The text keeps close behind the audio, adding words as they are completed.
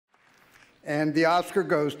And the Oscar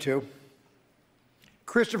goes to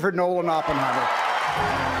Christopher Nolan, Oppenheimer.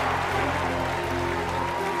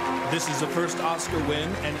 This is a first Oscar win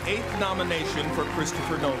and 8th nomination for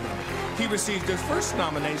Christopher Nolan. He received his first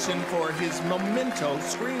nomination for his Memento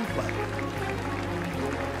screenplay.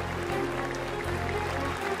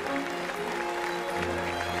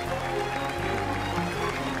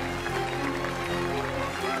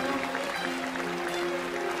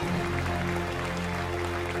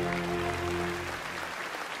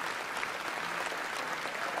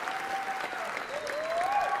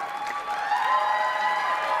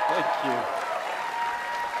 Thank you.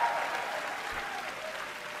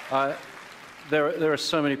 There are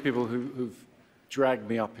so many people who've dragged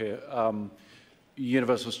me up here.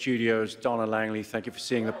 Universal Studios, Donna Langley, thank you for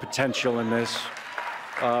seeing the potential in this.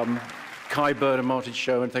 Kai Bird and Martin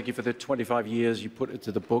Schoen, thank you for the 25 years you put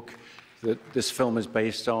into the book that this film is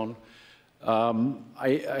based on.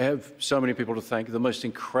 I have so many people to thank. The most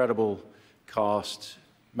incredible cast: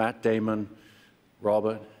 Matt Damon,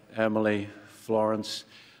 Robert, Emily, Florence,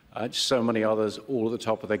 just so many others, all at the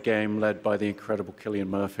top of their game, led by the incredible Cillian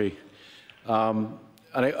Murphy.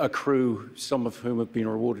 And a crew, some of whom have been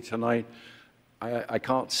rewarded tonight. I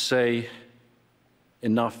can't say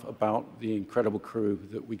enough about the incredible crew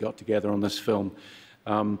that we got together on this film.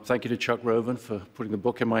 Thank you to Chuck Roven for putting the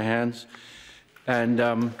book in my hands.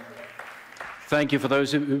 And thank you for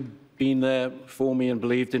those who've been there for me and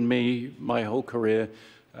believed in me my whole career.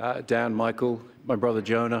 Dan, Michael, my brother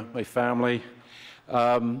Jonah, my family,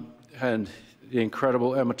 and the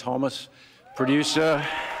incredible Emma Thomas, producer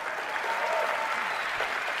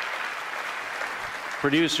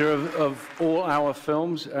of all our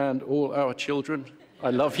films and all our children. I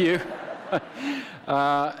love you.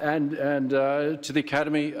 And to the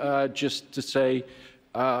Academy, just to say,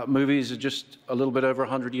 movies are just a little bit over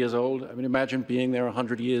 100 years old. I mean, imagine being there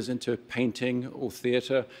 100 years into painting or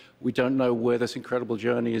theater. We don't know where this incredible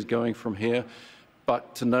journey is going from here,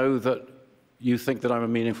 but to know that you think that I'm a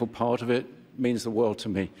meaningful part of it means the world to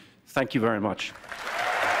me. Thank you very much.